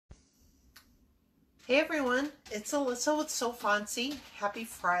Hey everyone, it's Alyssa with So Fancy. Happy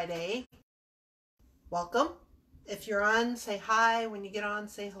Friday. Welcome. If you're on, say hi. When you get on,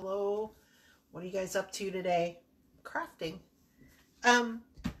 say hello. What are you guys up to today? Crafting.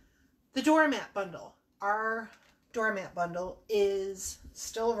 The doormat bundle. Our doormat bundle is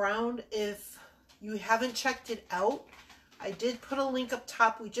still around. If you haven't checked it out, I did put a link up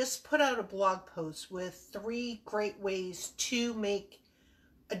top. We just put out a blog post with 3 great ways to make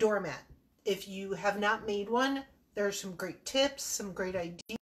a doormat. If you have not made one, there are some great tips, some great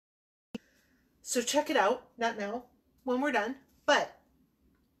ideas. So check it out. Not now, when we're done. But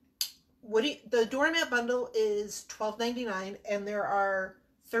the doormat bundle is $12.99, and there are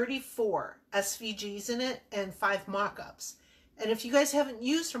 34 SVGs in it and 5 mock-ups. And if you guys haven't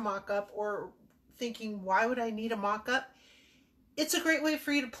used a mock-up or thinking, why would I need a mock-up? It's a great way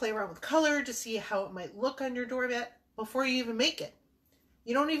for you to play around with color, to see how it might look on your doormat before you even make it.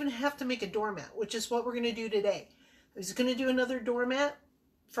 You don't even have to make a doormat, which is what we're going to do today. I was going to do another doormat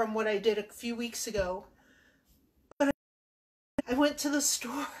from what I did a few weeks ago, but I went to the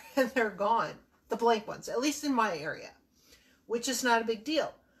store and they're gone, the blank ones, at least in my area, which is not a big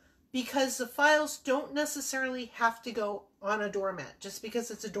deal because the files don't necessarily have to go on a doormat. Just because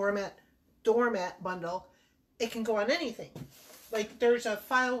it's a doormat bundle, it can go on anything. Like there's a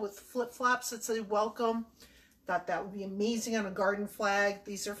file with flip-flops that say welcome. Thought that would be amazing on a garden flag.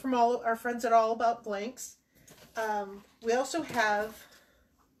 These are from all our friends at All About Blanks. We also have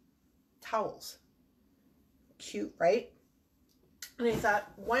towels. Cute, right? And I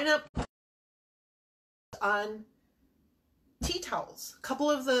thought, why not put on tea towels? A couple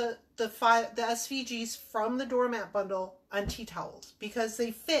of the SVGs from the doormat bundle on tea towels because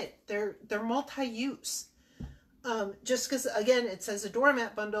they fit. They're multi-use. Just because, again, it says a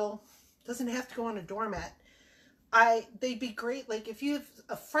doormat bundle, doesn't have to go on a doormat. They'd be great, like if you have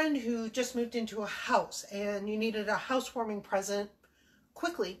a friend who just moved into a house and you needed a housewarming present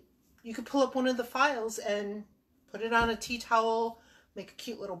quickly, you could pull up one of the files and put it on a tea towel, make a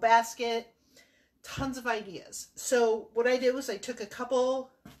cute little basket. Tons of ideas. So what I did was I took a couple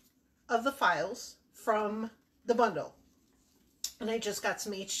of the files from the bundle and I just got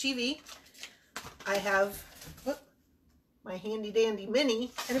some HTV. I have my handy dandy mini,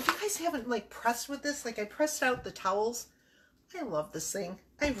 and if you guys haven't like pressed with this, like I pressed out the towels. I love this thing,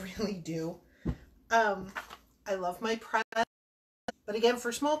 I really do. I love my press, but again,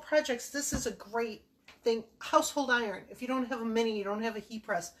 for small projects, this is a great thing. Household iron. If you don't have a mini, you don't have a heat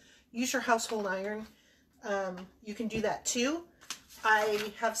press, use your household iron. You can do that too.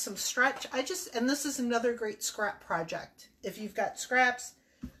 I have some stretch. And this is another great scrap project. If you've got scraps,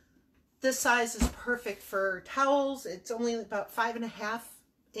 this size is perfect for towels. It's only about 5.5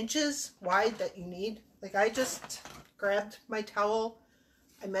 inches wide that you need. Like I just grabbed my towel,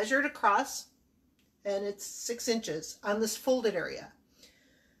 I measured across, and it's 6 inches on this folded area.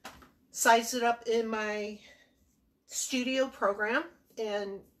 Sized it up in my studio program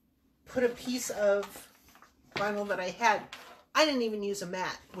and put a piece of vinyl that I had. I didn't even use a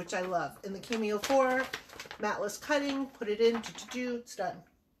mat, which I love. In the Cameo 4, matless cutting, put it in, it's done.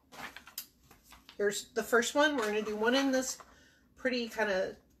 Here's the first one. We're going to do one in this pretty kind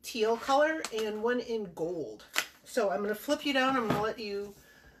of teal color and one in gold. So I'm going to flip you down. I'm going to let you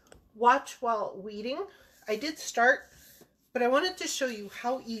watch while weeding. I did start, but I wanted to show you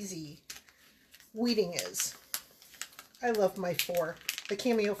how easy weeding is. I love my 4, the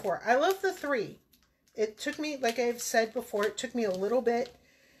Cameo 4. I love the 3. It took me, like I've said before, it took me a little bit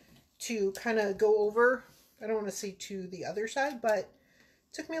to kind of go over. I don't want to say to the other side, but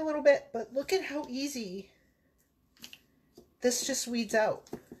took me a little bit, but look at how easy this just weeds out.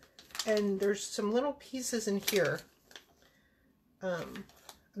 And there's some little pieces in here. I'm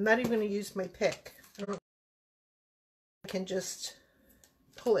not even going to use my pick. I can just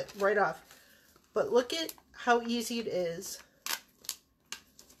pull it right off. But look at how easy it is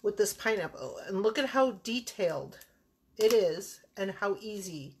with this pineapple. And look at how detailed it is and how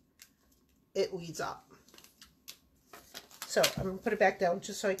easy it weeds up. So I'm going to put it back down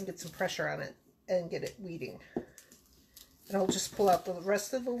just so I can get some pressure on it and get it weeding. And I'll just pull out the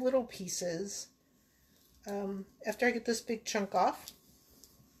rest of the little pieces after I get this big chunk off.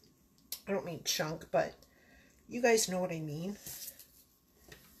 I don't mean chunk, but you guys know what I mean.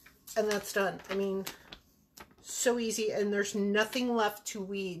 And that's done. I mean, so easy, and there's nothing left to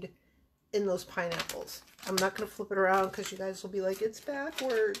weed in those pineapples. I'm not going to flip it around because you guys will be like, it's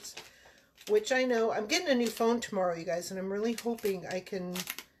backwards. Which I know. I'm getting a new phone tomorrow, you guys, and I'm really hoping I can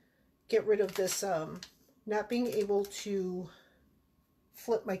get rid of this not being able to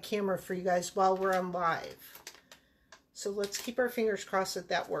flip my camera for you guys while we're on live. So let's keep our fingers crossed that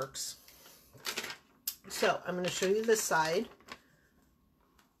that works. So I'm going to show you this side.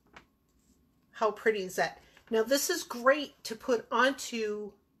 How pretty is that? Now this is great to put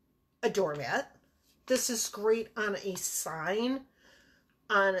onto a doormat. This is great on a sign,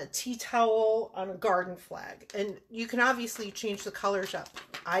 on a tea towel, on a garden flag. And you can obviously change the colors up.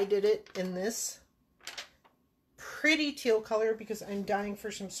 I did it in this pretty teal color because I'm dying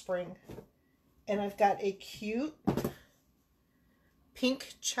for some spring. And I've got a cute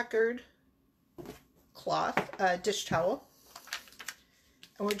pink checkered cloth, dish towel.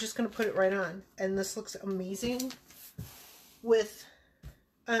 And we're just going to put it right on. And this looks amazing with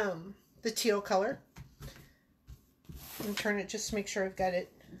the teal color. And turn it just to make sure I've got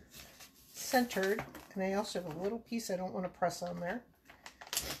it centered. And I also have a little piece I don't want to press on there.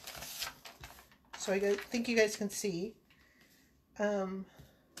 So I think you guys can see. I'm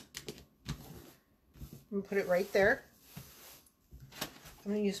going to put it right there.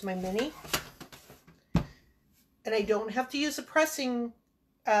 I'm going to use my mini. And I don't have to use a pressing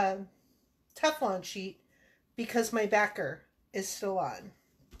Teflon sheet because my backer is still on.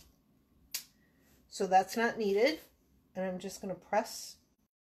 So that's not needed. And I'm just going to press.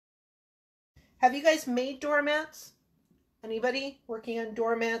 Have you guys made doormats? Anybody working on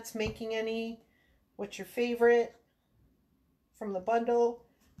doormats, making any? What's your favorite from the bundle?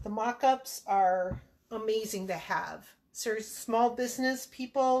 The mock-ups are amazing to have. Seriously, small business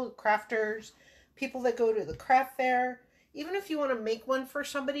people, crafters, people that go to the craft fair. Even if you want to make one for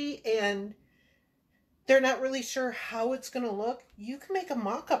somebody and they're not really sure how it's going to look, you can make a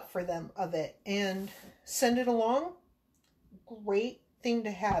mock-up for them of it and send it along. Great thing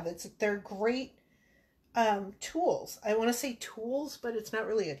to have. They're great tools. I want to say tools, but it's not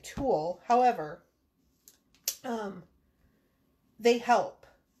really a tool. However, they help.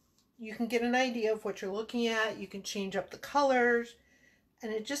 You can get an idea of what you're looking at. You can change up the colors,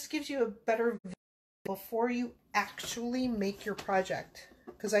 and it just gives you a better view before you actually make your project.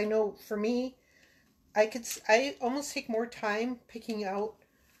 Because I know for me, I almost take more time picking out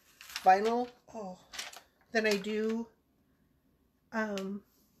vinyl than I do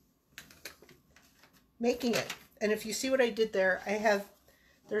making it. And if you see what I did there,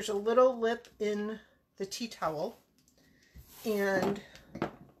 there's a little lip in the tea towel, and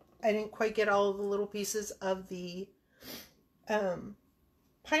I didn't quite get all of the little pieces of the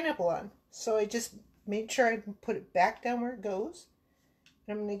pineapple on. So I just made sure I put it back down where it goes.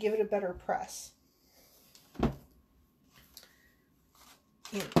 And I'm going to give it a better press.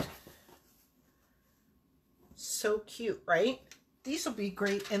 And so cute, right? These will be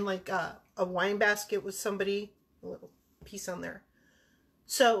great in like a wine basket with somebody, a little piece on there.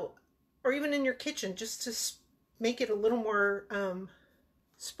 So, or even in your kitchen, just to make it a little more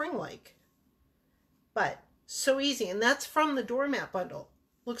spring-like. But so easy, and that's from the doormat bundle.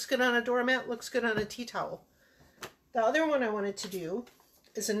 Looks good on a doormat, looks good on a tea towel. The other one I wanted to do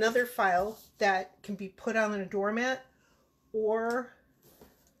is another file that can be put on a doormat or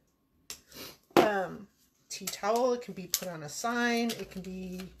tea towel. It can be put on a sign. It can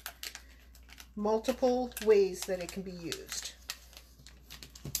be multiple ways that it can be used.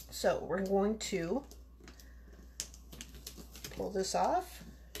 So we're going to pull this off.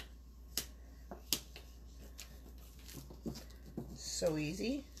 So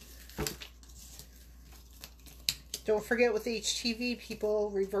easy. Don't forget with HTV,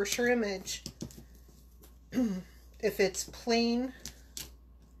 people, reverse your image. If it's plain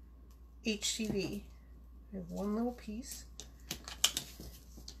HTV, I have one little piece.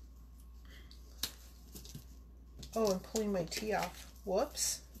 Oh, I'm pulling my tea off.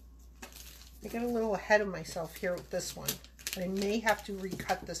 Whoops. I got a little ahead of myself here with this one. I may have to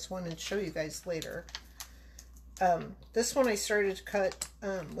recut this one and show you guys later. This one I started to cut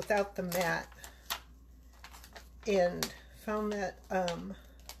without the mat, and found that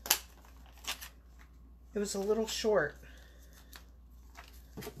it was a little short.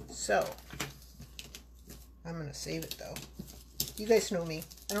 So I'm going to save it though. You guys know me.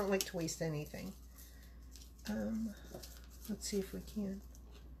 I don't like to waste anything. Let's see if we can.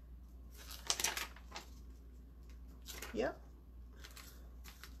 Yep.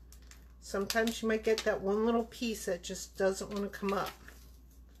 Sometimes you might get that one little piece that just doesn't want to come up.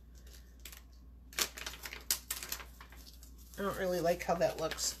 I don't really like how that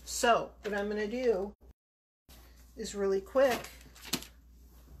looks. So what I'm going to do is really quick.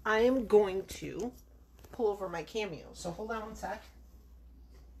 I am going to pull over my cameo. So hold on one sec.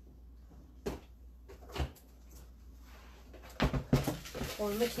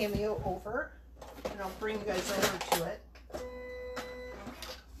 Pulling the cameo over, and I'll bring you guys over to it.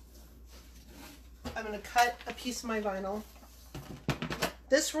 I'm going to cut a piece of my vinyl.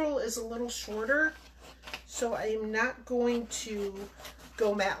 This roll is a little shorter, So I am not going to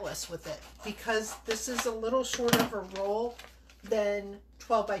go matless with it because this is a little shorter of a roll than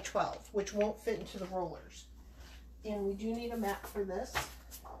 12 by 12, which won't fit into the rollers. And we do need a mat for this.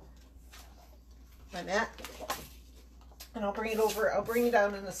 My mat. And I'll bring it over, I'll bring it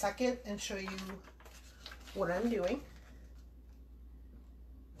down in a second and show you what I'm doing.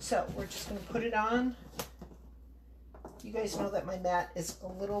 So we're just going to put it on. You guys know that my mat is a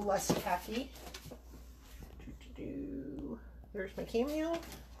little less tacky. There's my cameo. I'm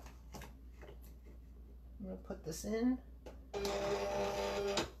going to put this in.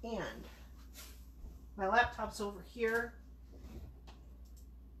 And my laptop's over here.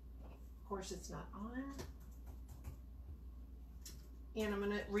 Of course, it's not on. And I'm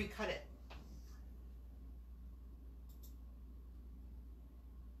going to recut it.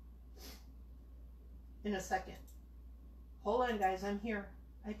 In a second. Hold on, guys. I'm here.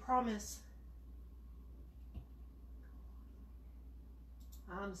 I promise.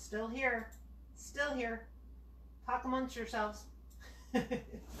 I'm still here. Still here. Talk amongst yourselves. I'm going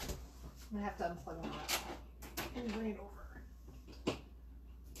to have to unplug my laptop and bring it over.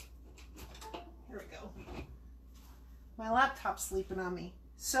 Here we go. My laptop's sleeping on me.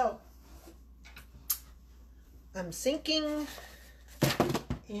 So, I'm syncing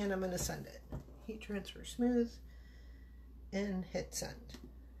and I'm going to send it. Heat transfer smooth and hit send.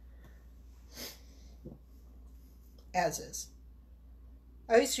 As is.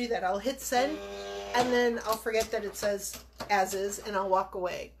 I always do that. I'll hit send and then I'll forget that it says as is and I'll walk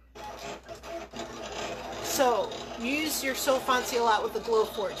away. So use your So Fancy a lot with the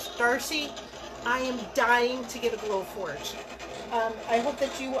Glowforge. Darcy, I am dying to get a Glowforge. I hope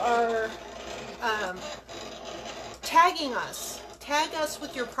that you are tagging us. Tag us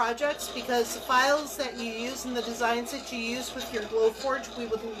with your projects because the files that you use and the designs that you use with your Glowforge, we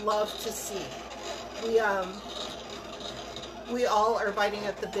would love to see. We all are biting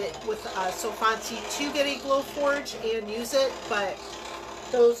at the bit with So Fancy to get a Glowforge and use it, but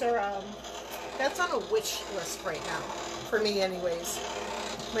those are that's on a wish list right now for me anyways.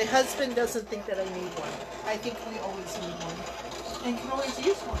 My husband doesn't think that I need one. I think we always need one and can always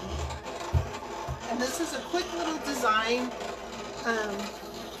use one. And this is a quick little design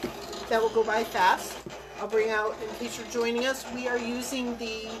that will go by fast. I'll bring out, in case you're joining us, we are using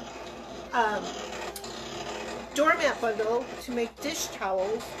the doormat bundle to make dish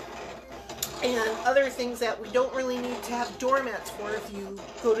towels and other things that we don't really need to have doormats for. If you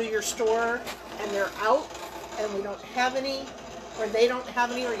go to your store and they're out and we don't have any, or they don't have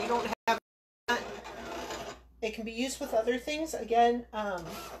any, or you don't have any, it can be used with other things. Again, okay,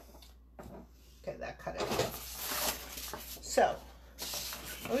 that cut it. So,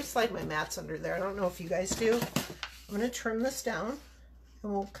 I always slide my mats under there. I don't know if you guys do. I'm going to trim this down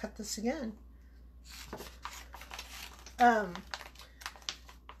and we'll cut this again.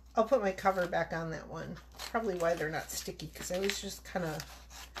 I'll put my cover back on that one. Probably why they're not sticky, because I always just kind of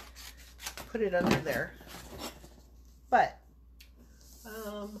put it under there. But,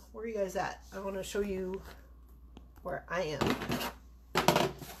 where are you guys at? I want to show you where I am.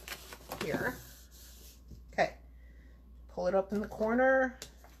 Here. Okay. Pull it up in the corner.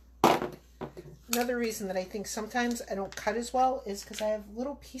 Another reason that I think sometimes I don't cut as well is because I have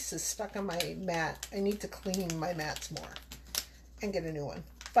little pieces stuck on my mat. I need to clean my mats more and get a new one.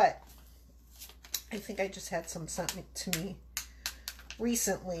 But I think I just had some sent to me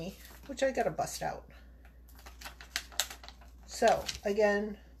recently, which I got to bust out. So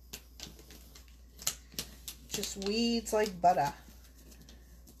again, just weeds like butter.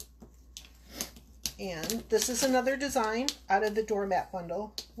 And this is another design out of the doormat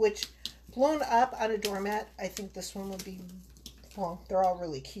bundle, which blown up on a doormat, I think this one would be, well, they're all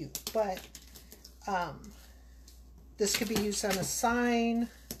really cute, but this could be used on a sign,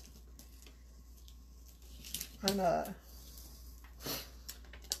 on a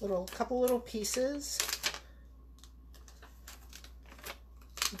couple little pieces.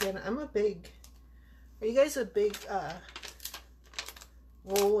 Again, I'm a big, are you guys a big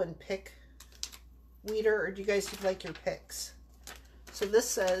roll and pick weeder, or do you guys like your picks? So this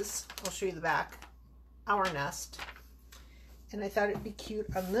says, I'll show you the back, Our Nest. And I thought it'd be cute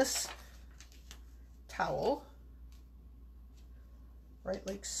on this towel. Right,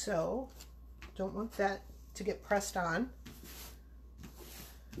 like so. Don't want that to get pressed on.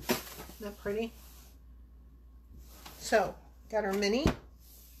 Isn't that pretty? So, got our mini.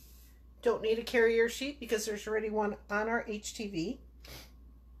 Don't need a carrier sheet because there's already one on our HTV.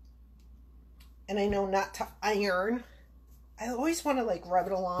 And I know not to iron. I always want to like rub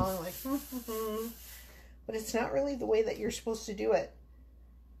it along, like, but it's not really the way that you're supposed to do it.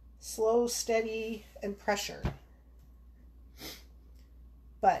 slow, steady, and pressure.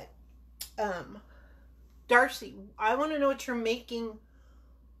 But, Darcy, I want to know what you're making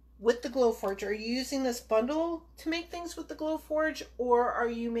with the Glowforge. Are you using this bundle to make things with the Glowforge, or are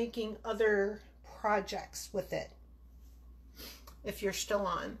you making other projects with it? If you're still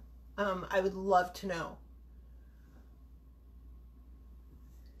on, I would love to know.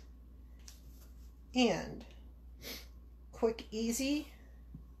 And quick, easy,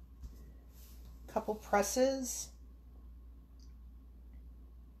 couple presses.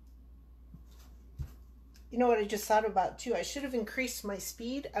 You know what I just thought about too? I should have increased my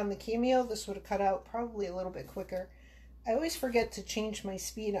speed on the Cameo. This would have cut out probably a little bit quicker. I always forget to change my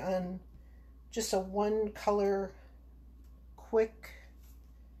speed on just a one color quick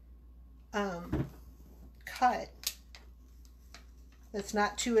cut that's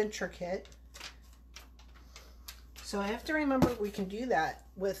not too intricate. So I have to remember we can do that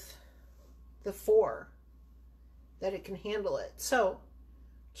with the 4, that it can handle it. So,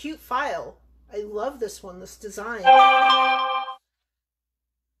 cute file. I love this one, this design.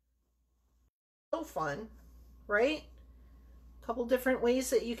 So fun, right? A couple different ways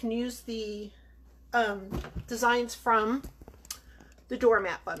that you can use the designs from the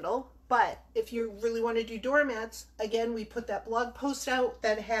doormat bundle. But if you really want to do doormats, again, we put that blog post out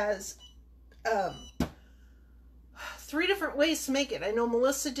that has 3 different ways to make it. I know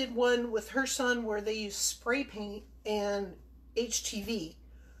Melissa did one with her son where they use spray paint and HTV,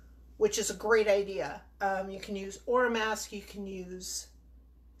 which is a great idea. You can use Oramask, you can use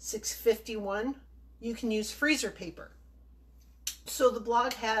 651, you can use freezer paper. So the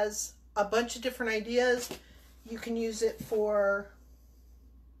blog has a bunch of different ideas. You can use it for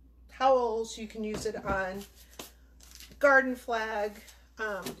towels, you can use it on garden flag,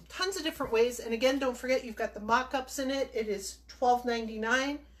 tons of different ways. And again, don't forget, you've got the mock-ups in it. It is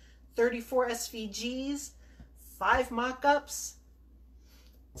 $12.99, 34 SVGs, 5 mock-ups.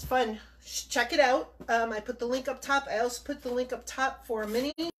 It's fun. Check it out. I put the link up top. I also put the link up top for a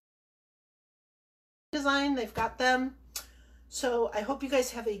mini design. They've got them. So I hope you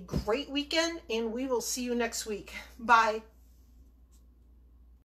guys have a great weekend, and we will see you next week. Bye.